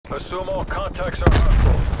Assume all contacts are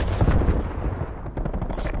hostile.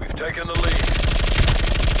 We've taken the lead.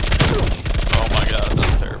 Oh my god,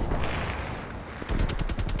 that's terrible.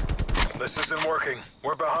 This isn't working.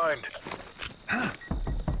 We're behind.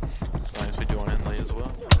 As long as we do one inlay as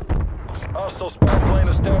well. Hostile spy plane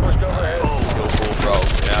established overhead. Go Bullfrog,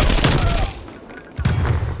 yeah.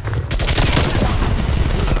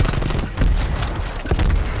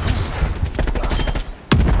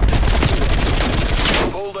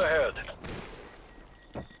 Pulled ahead.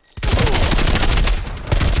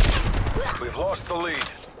 We've lost the lead.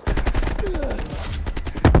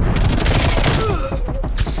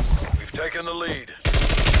 We've taken the lead.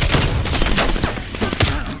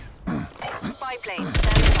 Spy plane,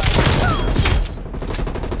 standing by.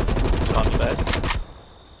 On the bed.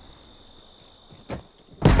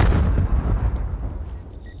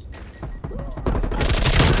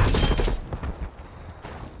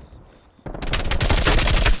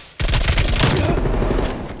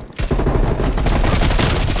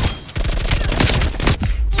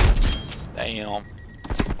 Damn.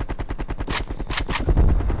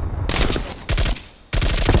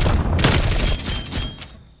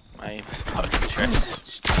 My aim is fucking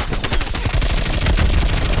trash.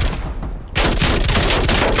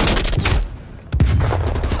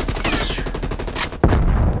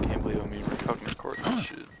 Can't believe I'm even fucking recording this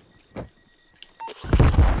shit.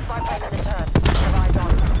 Spy plane in the turn. Have eyes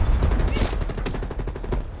on.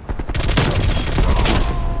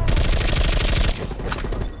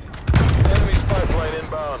 Enemy spy plane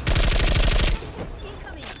inbound.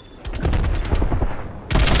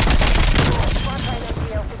 Spy plane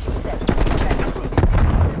NCL 50%. Check.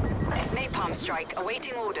 Napalm strike,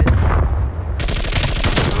 awaiting orders.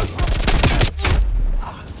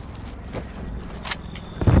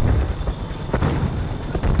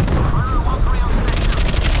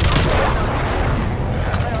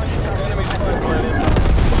 Enemy spy plane inbound.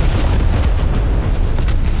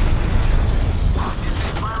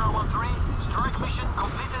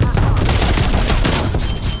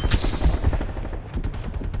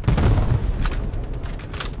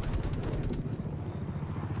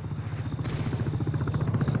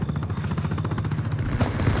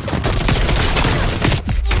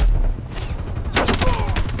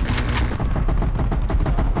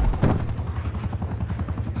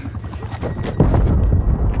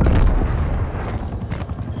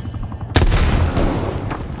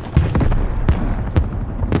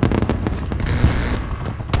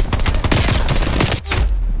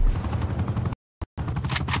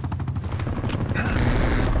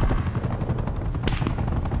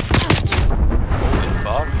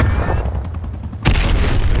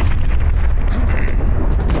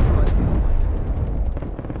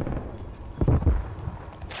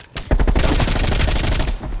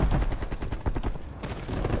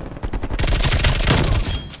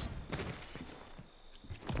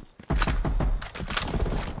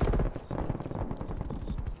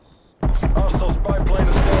 Hostile spy plane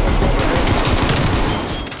established overhead.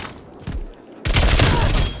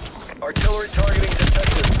 Artillery targeting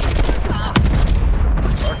detected.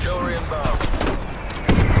 Artillery inbound.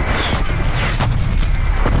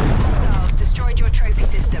 Hostiles destroyed your trophy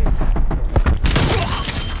system.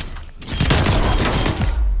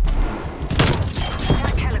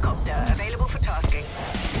 Attack helicopter available for tasking.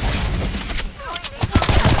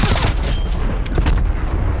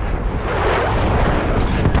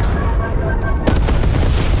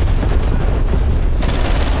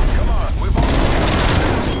 Come on, we've all...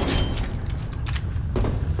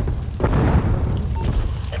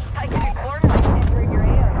 Take two coordinates entering your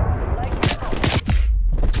area. Like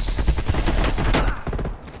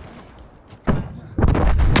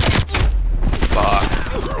Fuck.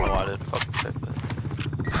 Oh, I didn't fucking say that.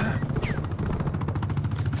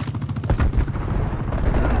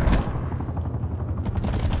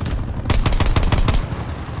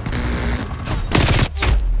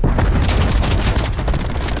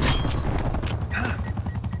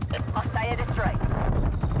 I'll stay at a straight.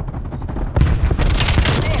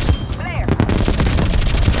 Clear.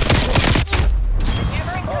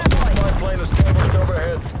 Maneuvering Hostile convoy. spy plane established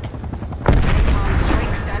overhead. Napalm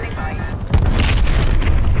strike standing by.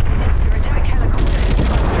 Your attack helicopter is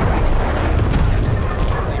destroyed.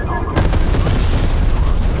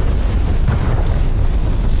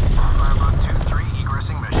 Pilot 2-3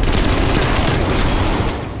 egressing mission.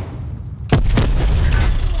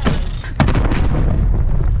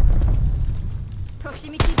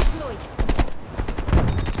 Proximity deployed.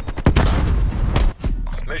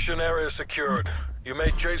 Mission area secured. You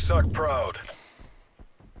made JSOC proud.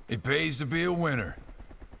 It pays to be a winner.